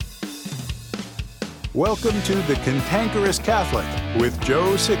Welcome to The Cantankerous Catholic with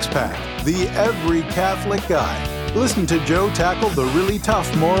Joe Sixpack, the every Catholic guy. Listen to Joe tackle the really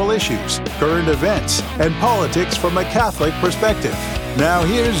tough moral issues, current events, and politics from a Catholic perspective. Now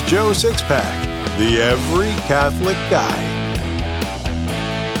here's Joe Sixpack, the every Catholic guy.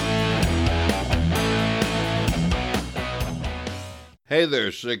 Hey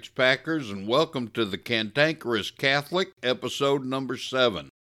there, Six-Packers, and welcome to The Cantankerous Catholic, episode number 7.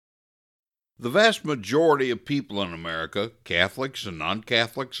 The vast majority of people in America, Catholics and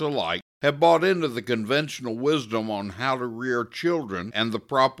non-Catholics alike, have bought into the conventional wisdom on how to rear children and the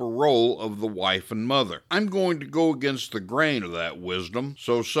proper role of the wife and mother. I'm going to go against the grain of that wisdom,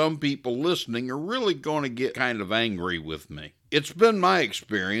 so some people listening are really going to get kind of angry with me. It's been my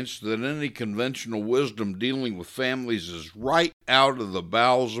experience that any conventional wisdom dealing with families is right out of the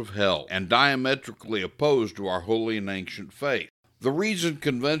bowels of hell and diametrically opposed to our holy and ancient faith. The reason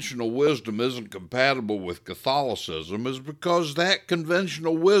conventional wisdom isn't compatible with Catholicism is because that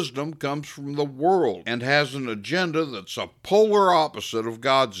conventional wisdom comes from the world and has an agenda that's a polar opposite of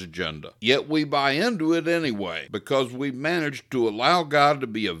God's agenda. Yet we buy into it anyway because we've managed to allow God to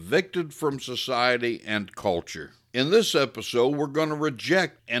be evicted from society and culture. In this episode, we're going to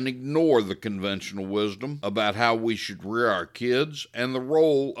reject and ignore the conventional wisdom about how we should rear our kids and the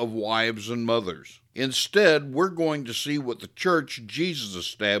role of wives and mothers. Instead, we're going to see what the church Jesus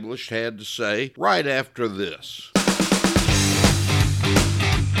established had to say right after this.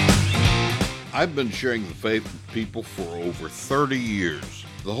 I've been sharing the faith with people for over 30 years.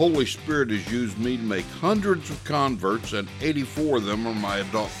 The Holy Spirit has used me to make hundreds of converts, and 84 of them are my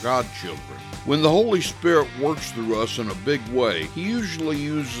adult godchildren. When the Holy Spirit works through us in a big way, He usually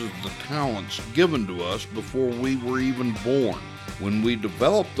uses the talents given to us before we were even born. When we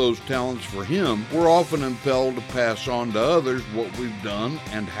develop those talents for Him, we're often impelled to pass on to others what we've done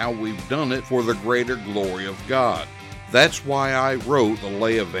and how we've done it for the greater glory of God. That's why I wrote the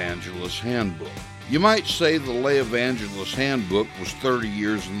Lay Evangelist Handbook. You might say the Lay Evangelist Handbook was 30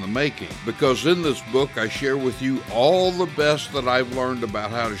 years in the making, because in this book I share with you all the best that I've learned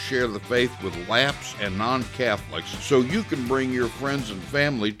about how to share the faith with lapsed and non-Catholics, so you can bring your friends and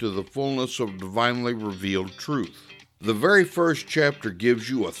family to the fullness of divinely revealed truth. The very first chapter gives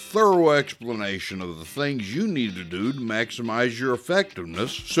you a thorough explanation of the things you need to do to maximize your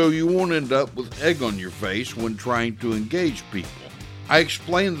effectiveness so you won't end up with egg on your face when trying to engage people. I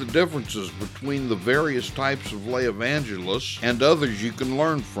explain the differences between the various types of lay evangelists and others you can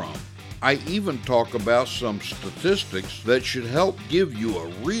learn from. I even talk about some statistics that should help give you a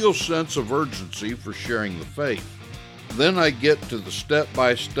real sense of urgency for sharing the faith. Then I get to the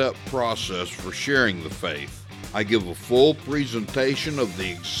step-by-step process for sharing the faith. I give a full presentation of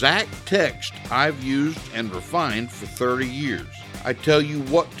the exact text I've used and refined for 30 years. I tell you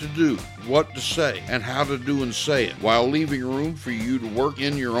what to do, what to say, and how to do and say it, while leaving room for you to work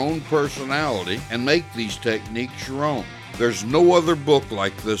in your own personality and make these techniques your own. There's no other book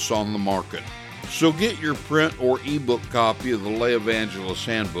like this on the market. So get your print or ebook copy of the Lay Evangelist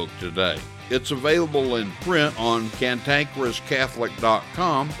Handbook today. It's available in print on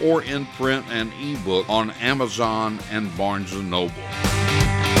cantankerouscatholic.com or in print and ebook on Amazon and Barnes & Noble.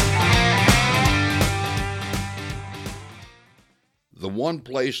 The one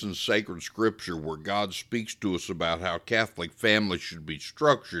place in sacred scripture where God speaks to us about how Catholic families should be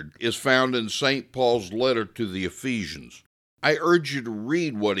structured is found in St. Paul's letter to the Ephesians. I urge you to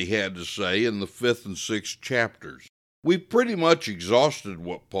read what he had to say in the 5th and 6th chapters. We've pretty much exhausted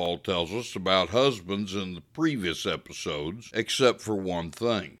what Paul tells us about husbands in the previous episodes, except for one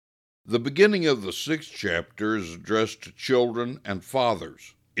thing. The beginning of the 6th chapter is addressed to children and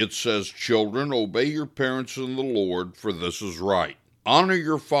fathers. It says, "Children, obey your parents in the Lord, for this is right. Honor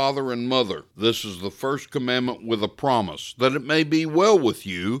your father and mother. This is the first commandment with a promise, that it may be well with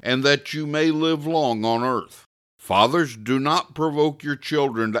you, and that you may live long on earth. Fathers, do not provoke your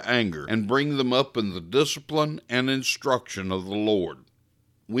children to anger, and bring them up in the discipline and instruction of the Lord."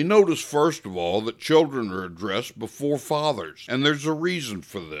 We notice, first of all, that children are addressed before fathers, and there's a reason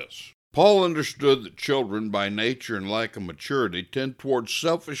for this. Paul understood that children, by nature and lack of maturity, tend towards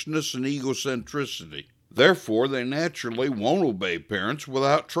selfishness and egocentricity. Therefore, they naturally won't obey parents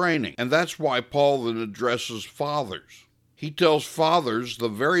without training, and that's why Paul then addresses fathers. He tells fathers the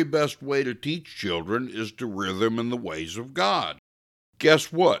very best way to teach children is to rear them in the ways of God.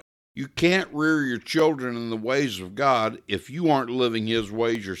 Guess what? You can't rear your children in the ways of God if you aren't living His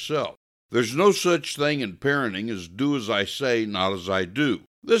ways yourself. There's no such thing in parenting as do as I say, not as I do.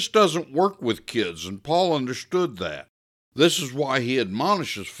 This doesn't work with kids, and Paul understood that. This is why he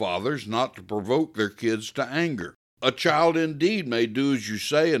admonishes fathers not to provoke their kids to anger. A child indeed may do as you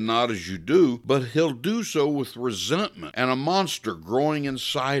say and not as you do, but he'll do so with resentment and a monster growing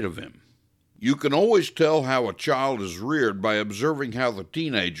inside of him. You can always tell how a child is reared by observing how the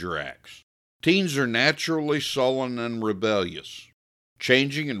teenager acts. Teens are naturally sullen and rebellious.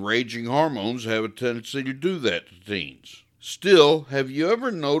 Changing and raging hormones have a tendency to do that to teens. Still, have you ever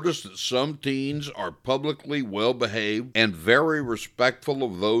noticed that some teens are publicly well-behaved and very respectful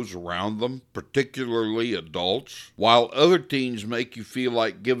of those around them, particularly adults, while other teens make you feel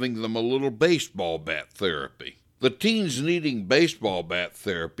like giving them a little baseball bat therapy? The teens needing baseball bat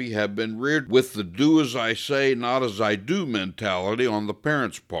therapy have been reared with the do as I say, not as I do mentality on the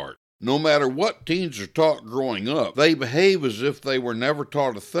parents' part. No matter what teens are taught growing up, they behave as if they were never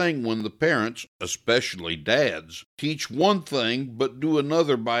taught a thing when the parents, especially dads, teach one thing but do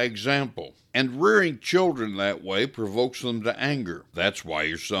another by example. And rearing children that way provokes them to anger. That's why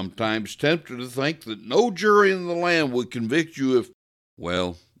you're sometimes tempted to think that no jury in the land would convict you if,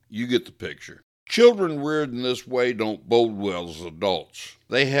 well, you get the picture. Children reared in this way don't bode well as adults.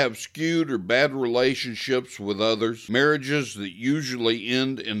 They have skewed or bad relationships with others, marriages that usually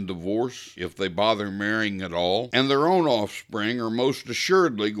end in divorce if they bother marrying at all, and their own offspring are most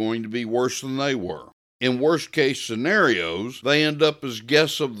assuredly going to be worse than they were. In worst-case scenarios, they end up as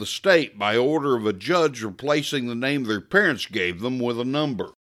guests of the state by order of a judge replacing the name their parents gave them with a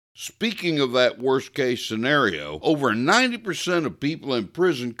number. Speaking of that worst-case scenario, over 90% of people in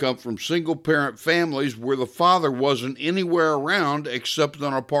prison come from single-parent families where the father wasn't anywhere around except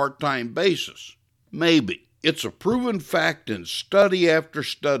on a part-time basis. Maybe. It's a proven fact in study after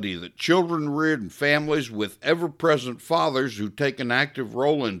study that children reared in families with ever-present fathers who take an active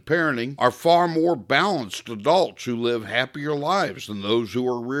role in parenting are far more balanced adults who live happier lives than those who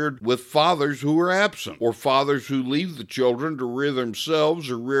are reared with fathers who are absent, or fathers who leave the children to rear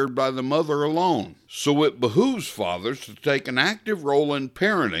themselves or reared by the mother alone. So it behooves fathers to take an active role in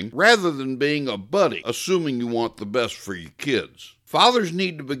parenting rather than being a buddy, assuming you want the best for your kids. Fathers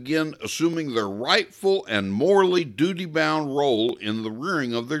need to begin assuming their rightful and morally duty-bound role in the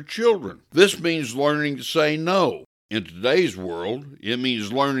rearing of their children. This means learning to say no. In today's world, it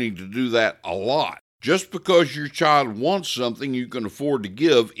means learning to do that a lot. Just because your child wants something you can afford to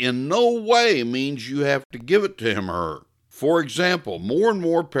give in no way means you have to give it to him or her. For example, more and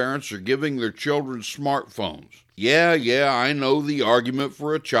more parents are giving their children smartphones. Yeah, I know the argument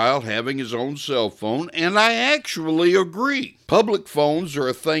for a child having his own cell phone, and I actually agree. Public phones are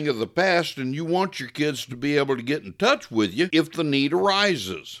a thing of the past, and you want your kids to be able to get in touch with you if the need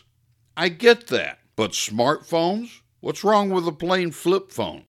arises. I get that. But smartphones? What's wrong with a plain flip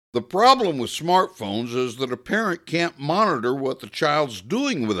phone? The problem with smartphones is that a parent can't monitor what the child's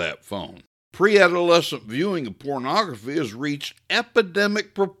doing with that phone. Pre-adolescent viewing of pornography has reached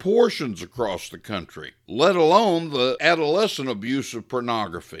epidemic proportions across the country, let alone the adolescent abuse of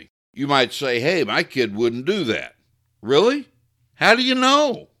pornography. You might say, hey, my kid wouldn't do that. Really? How do you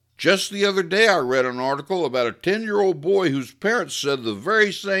know? Just the other day I read an article about a 10-year-old boy whose parents said the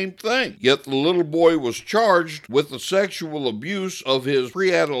very same thing, yet the little boy was charged with the sexual abuse of his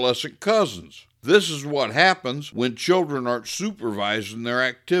pre-adolescent cousins. This is what happens when children aren't supervised in their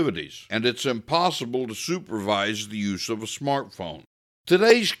activities, and it's impossible to supervise the use of a smartphone.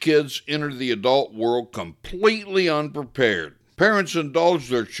 Today's kids enter the adult world completely unprepared. Parents indulge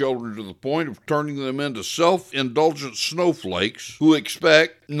their children to the point of turning them into self-indulgent snowflakes who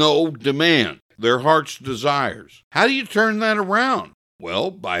expect, no, demand, their heart's desires. How do you turn that around?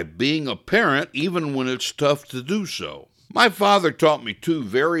 Well, by being a parent even when it's tough to do so. My father taught me two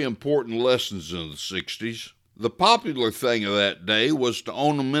very important lessons in the 60s. The popular thing of that day was to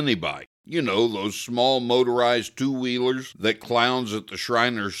own a mini bike. You know, those small motorized two-wheelers that clowns at the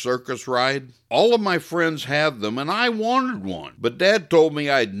Shriners Circus ride. All of my friends had them, and I wanted one. But Dad told me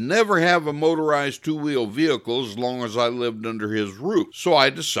I'd never have a motorized two-wheel vehicle as long as I lived under his roof. So I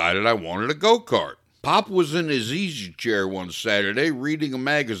decided I wanted a go-kart. Pop was in his easy chair one Saturday reading a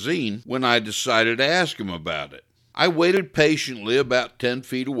magazine when I decided to ask him about it. I waited patiently about 10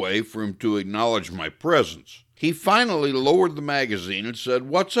 feet away for him to acknowledge my presence. He finally lowered the magazine and said,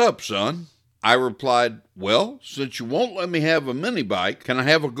 "What's up, son?" I replied, "Well, since you won't let me have a mini bike, can I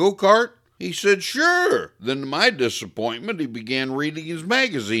have a go-kart?" He said, "Sure." Then to my disappointment, he began reading his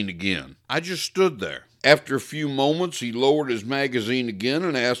magazine again. I just stood there. After a few moments, he lowered his magazine again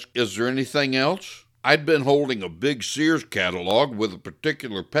and asked, "Is there anything else?" I'd been holding a big Sears catalog with a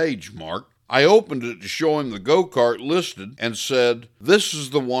particular page marked. I opened it to show him the go-kart listed and said, "This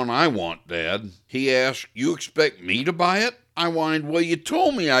is the one I want, Dad." He asked, "You expect me to buy it?" I whined, "Well, you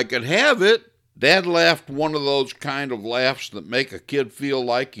told me I could have it." Dad laughed one of those kind of laughs that make a kid feel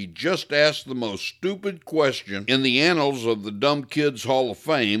like he just asked the most stupid question in the annals of the Dumb Kids Hall of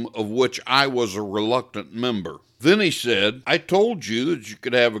Fame, of which I was a reluctant member. Then he said, "I told you that you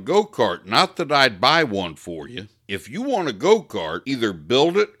could have a go-kart, not that I'd buy one for you. If you want a go-kart, either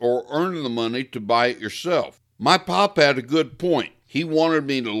build it or earn the money to buy it yourself." My pop had a good point. He wanted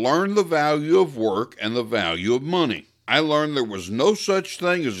me to learn the value of work and the value of money. I learned there was no such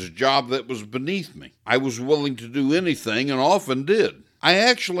thing as a job that was beneath me. I was willing to do anything and often did. I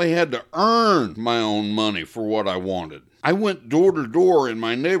actually had to earn my own money for what I wanted. I went door to door in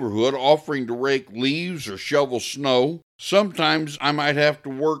my neighborhood offering to rake leaves or shovel snow. Sometimes I might have to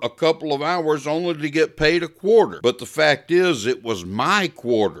work a couple of hours only to get paid a quarter. But the fact is, it was my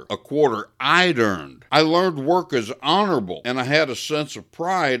quarter, a quarter I'd earned. I learned work as honorable, and I had a sense of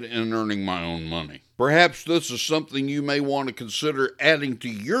pride in earning my own money. Perhaps this is something you may want to consider adding to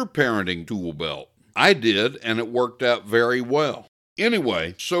your parenting tool belt. I did, and it worked out very well.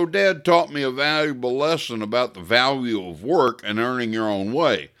 Anyway, so Dad taught me a valuable lesson about the value of work and earning your own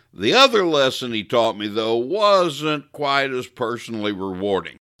way. The other lesson he taught me, though, wasn't quite as personally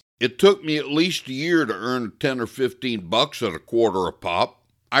rewarding. It took me at least a year to earn 10 or 15 bucks at a quarter a pop.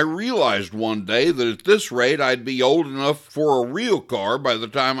 I realized one day that at this rate I'd be old enough for a real car by the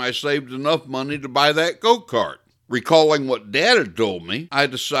time I saved enough money to buy that go-kart. Recalling what Dad had told me, I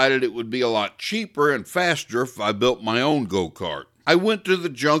decided it would be a lot cheaper and faster if I built my own go-kart. I went to the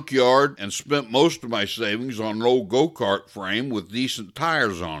junkyard and spent most of my savings on an old go-kart frame with decent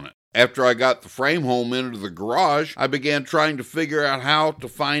tires on it. After I got the frame home into the garage, I began trying to figure out how to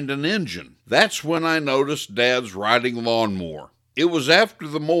find an engine. That's when I noticed Dad's riding lawnmower. It was after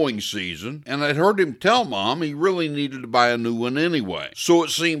the mowing season, and I'd heard him tell Mom he really needed to buy a new one anyway. So it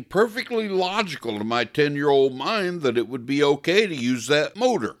seemed perfectly logical to my 10-year-old mind that it would be okay to use that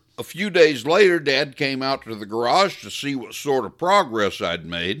motor. A few days later, Dad came out to the garage to see what sort of progress I'd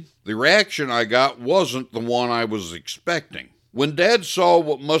made. The reaction I got wasn't the one I was expecting. When Dad saw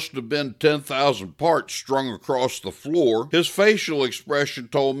what must have been 10,000 parts strung across the floor, his facial expression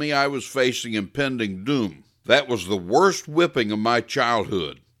told me I was facing impending doom. That was the worst whipping of my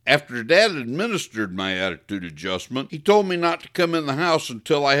childhood. After Dad administered my attitude adjustment, he told me not to come in the house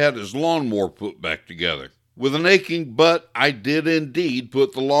until I had his lawnmower put back together. With an aching butt, I did indeed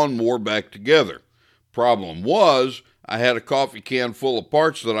put the lawnmower back together. Problem was, I had a coffee can full of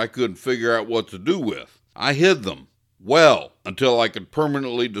parts that I couldn't figure out what to do with. I hid them. Well, until I could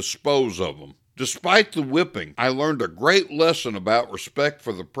permanently dispose of them. Despite the whipping, I learned a great lesson about respect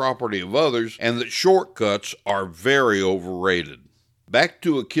for the property of others and that shortcuts are very overrated. Back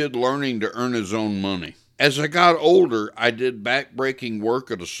to a kid learning to earn his own money. As I got older, I did back-breaking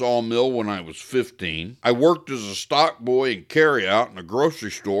work at a sawmill when I was 15. I worked as a stock boy and carryout in a grocery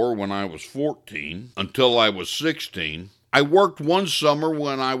store when I was 14, until I was 16. I worked one summer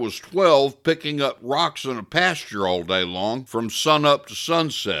when I was 12 picking up rocks in a pasture all day long from sunup to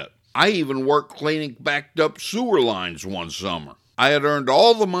sunset. I even worked cleaning backed-up sewer lines one summer. I had earned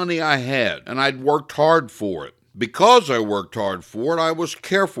all the money I had, and I'd worked hard for it. Because I worked hard for it, I was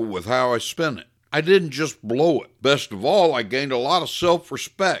careful with how I spent it. I didn't just blow it. Best of all, I gained a lot of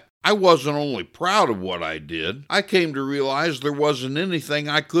self-respect. I wasn't only proud of what I did, I came to realize there wasn't anything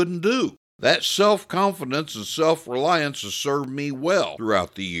I couldn't do. That self-confidence and self-reliance has served me well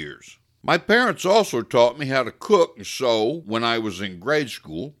throughout the years. My parents also taught me how to cook and sew when I was in grade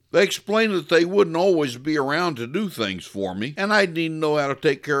school. They explained that they wouldn't always be around to do things for me, and I'd need to know how to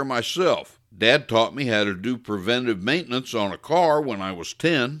take care of myself. Dad taught me how to do preventive maintenance on a car when I was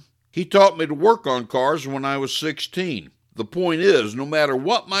 10. He taught me to work on cars when I was 16. The point is, no matter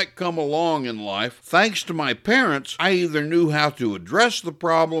what might come along in life, thanks to my parents, I either knew how to address the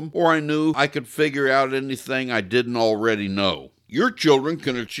problem or I knew I could figure out anything I didn't already know. Your children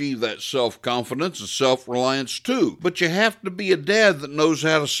can achieve that self-confidence and self-reliance too, but you have to be a dad that knows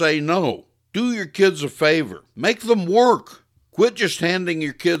how to say no. Do your kids a favor. Make them work. Quit just handing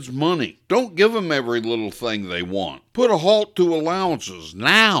your kids money. Don't give them every little thing they want. Put a halt to allowances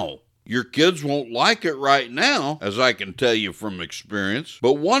now. Your kids won't like it right now, as I can tell you from experience,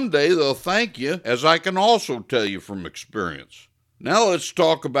 but one day they'll thank you, as I can also tell you from experience. Now let's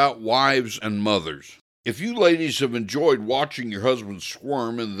talk about wives and mothers. If you ladies have enjoyed watching your husbands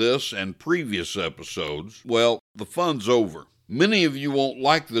squirm in this and previous episodes, well, the fun's over. Many of you won't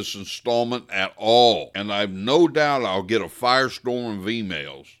like this installment at all, and I've no doubt I'll get a firestorm of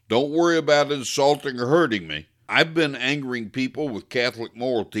emails. Don't worry about insulting or hurting me. I've been angering people with Catholic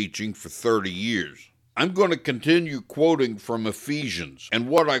moral teaching for 30 years. I'm going to continue quoting from Ephesians, and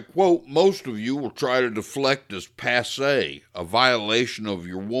what I quote most of you will try to deflect as passé, a violation of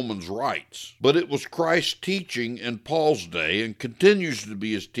your woman's rights. But it was Christ's teaching in Paul's day and continues to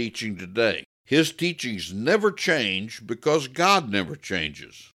be his teaching today. His teachings never change because God never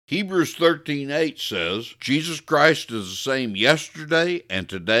changes. Hebrews 13:8 says, Jesus Christ is the same yesterday and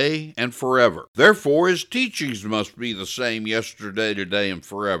today and forever. Therefore, his teachings must be the same yesterday, today, and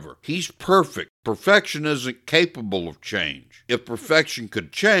forever. He's perfect. Perfection isn't capable of change. If perfection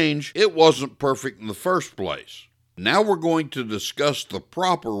could change, it wasn't perfect in the first place. Now we're going to discuss the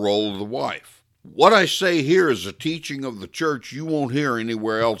proper role of the wife. What I say here is a teaching of the church you won't hear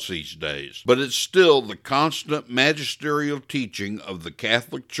anywhere else these days, but it's still the constant magisterial teaching of the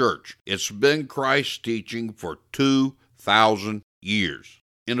Catholic Church. It's been Christ's teaching for 2,000 years.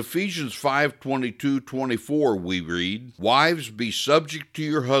 In Ephesians 5:22-24 we read, Wives, be subject to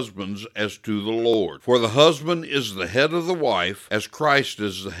your husbands as to the Lord. For the husband is the head of the wife, as Christ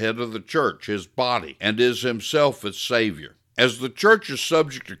is the head of the church, his body, and is himself its Savior. As the church is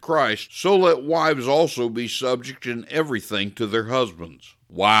subject to Christ, so let wives also be subject in everything to their husbands.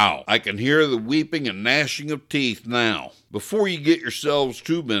 Wow, I can hear the weeping and gnashing of teeth now. Before you get yourselves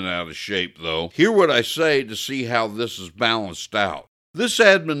too bent out of shape, though, hear what I say to see how this is balanced out. This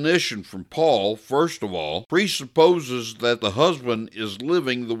admonition from Paul, first of all, presupposes that the husband is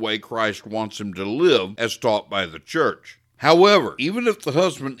living the way Christ wants him to live, as taught by the church. However, even if the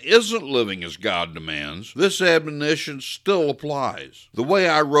husband isn't living as God demands, this admonition still applies. The way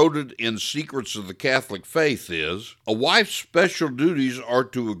I wrote it in Secrets of the Catholic Faith is, a wife's special duties are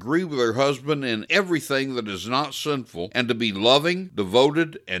to agree with her husband in everything that is not sinful, and to be loving,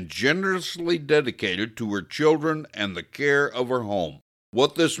 devoted, and generously dedicated to her children and the care of her home.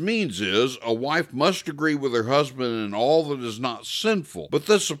 What this means is, a wife must agree with her husband in all that is not sinful, but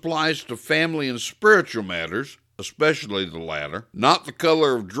this applies to family and spiritual matters, especially the latter, not the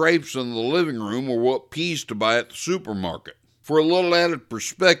color of drapes in the living room or what peas to buy at the supermarket. For a little added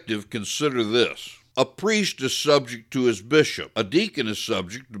perspective, consider this. A priest is subject to his bishop. A deacon is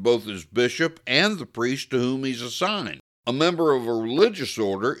subject to both his bishop and the priest to whom he's assigned. A member of a religious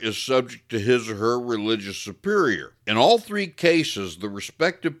order is subject to his or her religious superior. In all three cases, the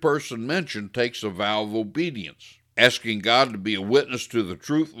respective person mentioned takes a vow of obedience. Asking God to be a witness to the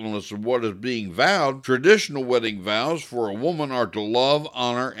truthfulness of what is being vowed, traditional wedding vows for a woman are to love,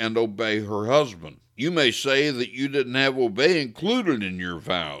 honor, and obey her husband. You may say that you didn't have obey included in your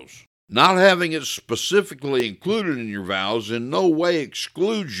vows. Not having it specifically included in your vows in no way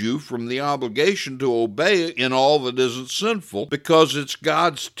excludes you from the obligation to obey it in all that isn't sinful, because it's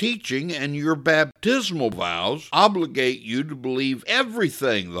God's teaching and your baptismal vows obligate you to believe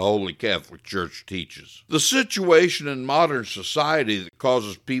everything the Holy Catholic Church teaches. The situation in modern society that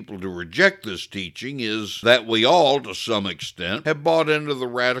causes people to reject this teaching is that we all, to some extent, have bought into the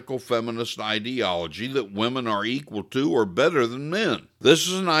radical feminist ideology that women are equal to or better than men. This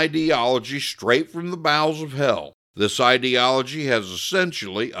is an ideology straight from the bowels of hell. This ideology has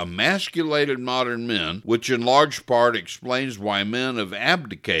essentially emasculated modern men, which in large part explains why men have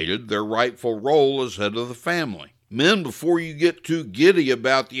abdicated their rightful role as head of the family. Men, before you get too giddy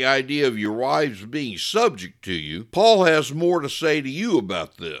about the idea of your wives being subject to you, Paul has more to say to you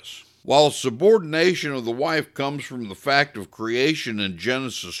about this. While subordination of the wife comes from the fact of creation in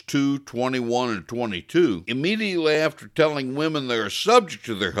Genesis 2:21 and 22, immediately after telling women they are subject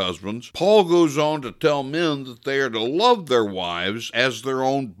to their husbands, Paul goes on to tell men that they are to love their wives as their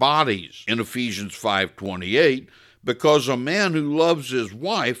own bodies in Ephesians 5:28, because a man who loves his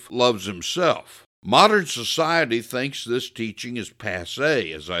wife loves himself. Modern society thinks this teaching is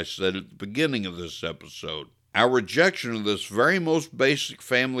passé, as I said at the beginning of this episode. Our rejection of this very most basic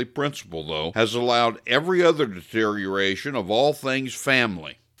family principle, though, has allowed every other deterioration of all things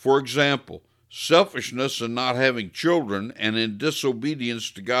family. For example, selfishness in not having children and in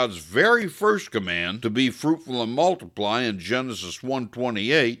disobedience to God's very first command to be fruitful and multiply in Genesis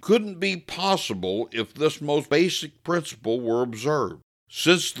 1:28 couldn't be possible if this most basic principle were observed.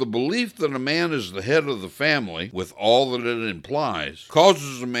 Since the belief that a man is the head of the family, with all that it implies,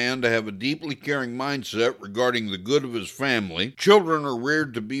 causes a man to have a deeply caring mindset regarding the good of his family, children are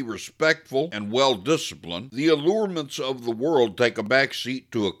reared to be respectful and well-disciplined, the allurements of the world take a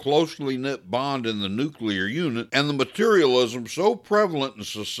backseat to a closely knit bond in the nuclear unit, and the materialism so prevalent in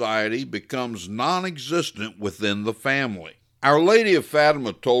society becomes non-existent within the family. Our Lady of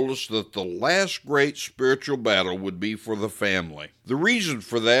Fatima told us that the last great spiritual battle would be for the family. The reason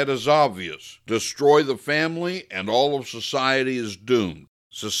for that is obvious. Destroy the family and all of society is doomed.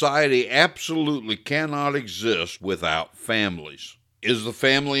 Society absolutely cannot exist without families. Is the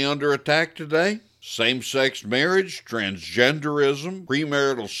family under attack today? same-sex marriage, transgenderism,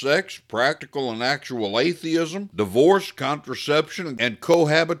 premarital sex, practical and actual atheism, divorce, contraception, and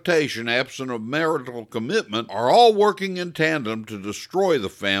cohabitation absent of marital commitment are all working in tandem to destroy the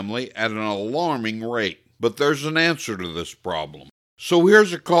family at an alarming rate. But there's an answer to this problem. So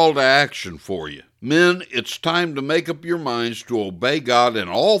here's a call to action for you. Men, it's time to make up your minds to obey God in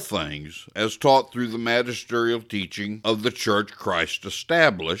all things, as taught through the magisterial teaching of the church Christ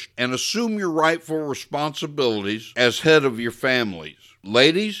established, and assume your rightful responsibilities as head of your families.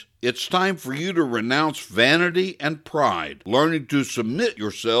 Ladies, it's time for you to renounce vanity and pride, learning to submit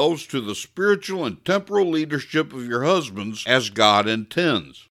yourselves to the spiritual and temporal leadership of your husbands as God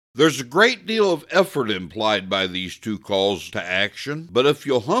intends. There's a great deal of effort implied by these two calls to action, but if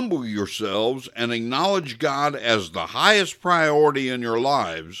you'll humble yourselves and acknowledge God as the highest priority in your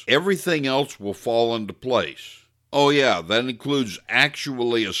lives, everything else will fall into place. Oh yeah, that includes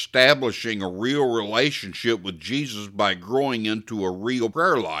actually establishing a real relationship with Jesus by growing into a real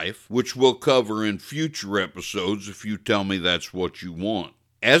prayer life, which we'll cover in future episodes if you tell me that's what you want.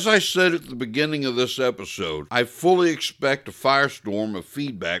 As I said at the beginning of this episode, I fully expect a firestorm of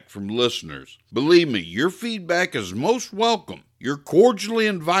feedback from listeners. Believe me, your feedback is most welcome. You're cordially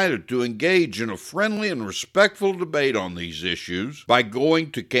invited to engage in a friendly and respectful debate on these issues by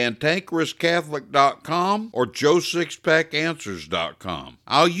going to cantankerouscatholic.com or joe6packanswers.com.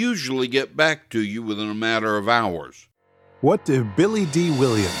 I'll usually get back to you within a matter of hours. What do Billy D.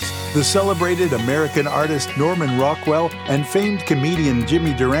 Williams, the celebrated American artist Norman Rockwell, and famed comedian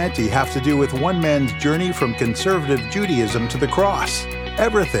Jimmy Durante have to do with one man's journey from conservative Judaism to the cross?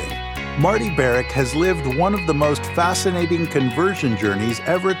 Everything. Marty Barrick has lived one of the most fascinating conversion journeys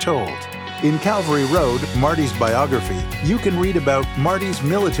ever told. In Calvary Road, Marty's biography, you can read about Marty's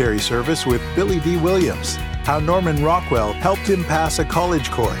military service with Billy D. Williams, how Norman Rockwell helped him pass a college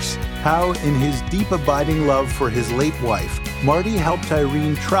course, how, in his deep abiding love for his late wife, Marty helped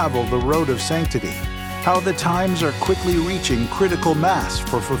Irene travel the road of sanctity, how the times are quickly reaching critical mass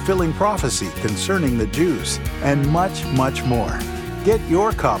for fulfilling prophecy concerning the Jews, and much, much more. Get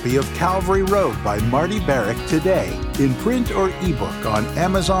your copy of Calvary Road by Marty Barrick today, in print or ebook on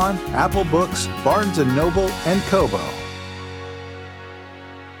Amazon, Apple Books, Barnes & Noble, and Kobo.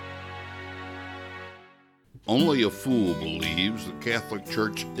 Only a fool believes the Catholic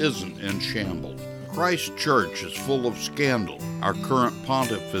Church isn't in shambles. Christ Church is full of scandal. Our current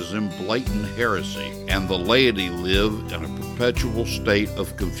pontiff is in blatant heresy, and the laity live in a perpetual state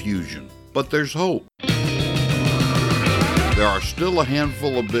of confusion. But there's hope. There are still a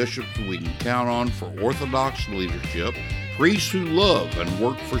handful of bishops we can count on for Orthodox leadership, priests who love and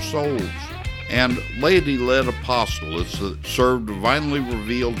work for souls, and laity-led apostolates that serve divinely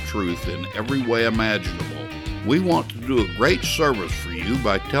revealed truth in every way imaginable. We want to do a great service for you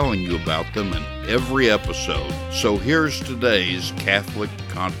by telling you about them in every episode. So here's today's Catholic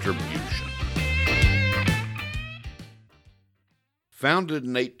contribution. Founded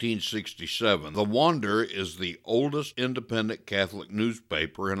in 1867, The Wanderer is the oldest independent Catholic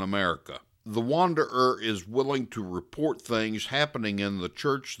newspaper in America. The Wanderer is willing to report things happening in the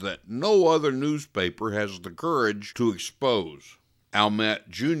church that no other newspaper has the courage to expose. Al Matt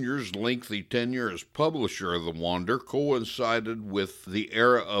Jr.'s lengthy tenure as publisher of The Wanderer coincided with the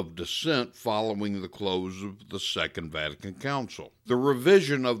era of dissent following the close of the Second Vatican Council. The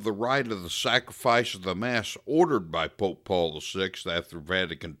revision of the rite of the sacrifice of the Mass ordered by Pope Paul VI after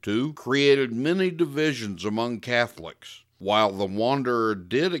Vatican II created many divisions among Catholics. While The Wanderer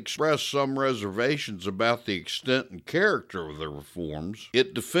did express some reservations about the extent and character of the reforms,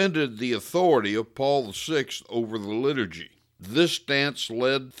 it defended the authority of Paul VI over the liturgy. This stance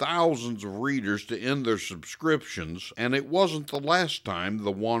led thousands of readers to end their subscriptions, and it wasn't the last time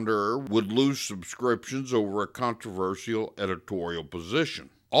The Wanderer would lose subscriptions over a controversial editorial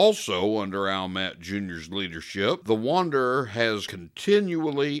position. Also, under Al Matt Jr.'s leadership, The Wanderer has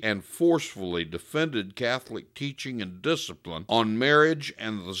continually and forcefully defended Catholic teaching and discipline on marriage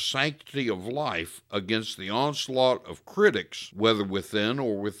and the sanctity of life against the onslaught of critics, whether within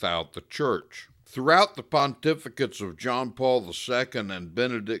or without the Church. Throughout the pontificates of John Paul II and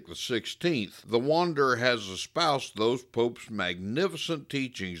Benedict XVI, The Wanderer has espoused those popes' magnificent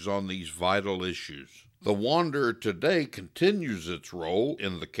teachings on these vital issues. The Wanderer today continues its role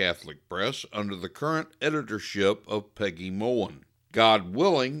in the Catholic press under the current editorship of Peggy Moen. God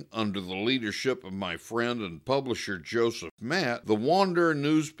willing, under the leadership of my friend and publisher Joseph Matt, The Wanderer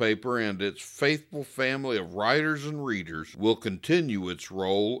newspaper and its faithful family of writers and readers will continue its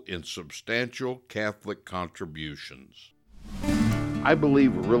role in substantial Catholic contributions. I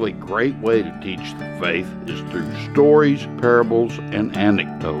believe a really great way to teach the faith is through stories, parables, and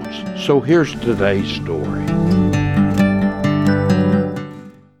anecdotes. So here's today's story.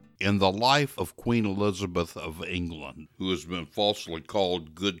 In the life of Queen Elizabeth of England, who has been falsely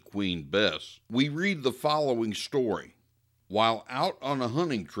called Good Queen Bess, we read the following story. While out on a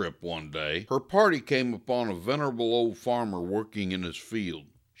hunting trip one day, her party came upon a venerable old farmer working in his field.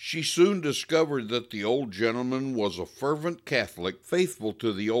 She soon discovered that the old gentleman was a fervent Catholic, faithful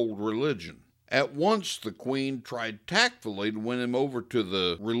to the old religion. At once the queen tried tactfully to win him over to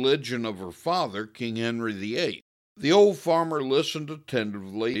the religion of her father, King Henry VIII. The old farmer listened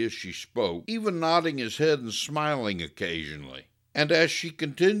attentively as she spoke, even nodding his head and smiling occasionally. And as she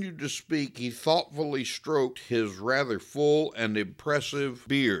continued to speak, he thoughtfully stroked his rather full and impressive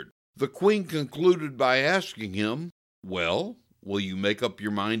beard. The queen concluded by asking him, "Well, will you make up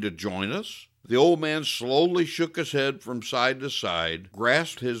your mind to join us?" The old man slowly shook his head from side to side,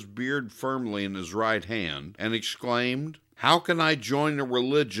 grasped his beard firmly in his right hand, and exclaimed, "How can I join a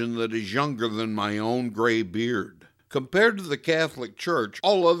religion that is younger than my own gray beard? Compared to the Catholic Church,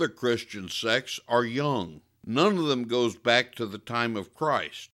 all other Christian sects are young. None of them goes back to the time of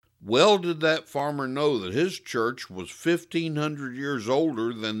Christ." Well did that farmer know that his church was 1,500 years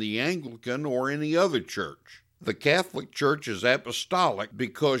older than the Anglican or any other church. The Catholic Church is apostolic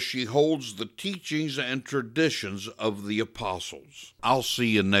because she holds the teachings and traditions of the apostles. I'll see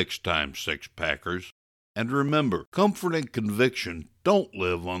you next time, Six-Packers. And remember, comfort and conviction don't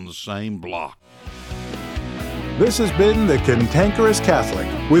live on the same block. This has been The Cantankerous Catholic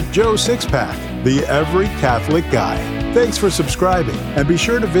with Joe Sixpack, the Every Catholic Guy. Thanks for subscribing, and be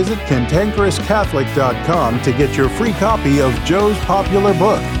sure to visit cantankerouscatholic.com to get your free copy of Joe's popular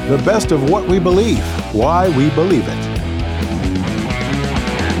book, The Best of What We Believe, Why We Believe It.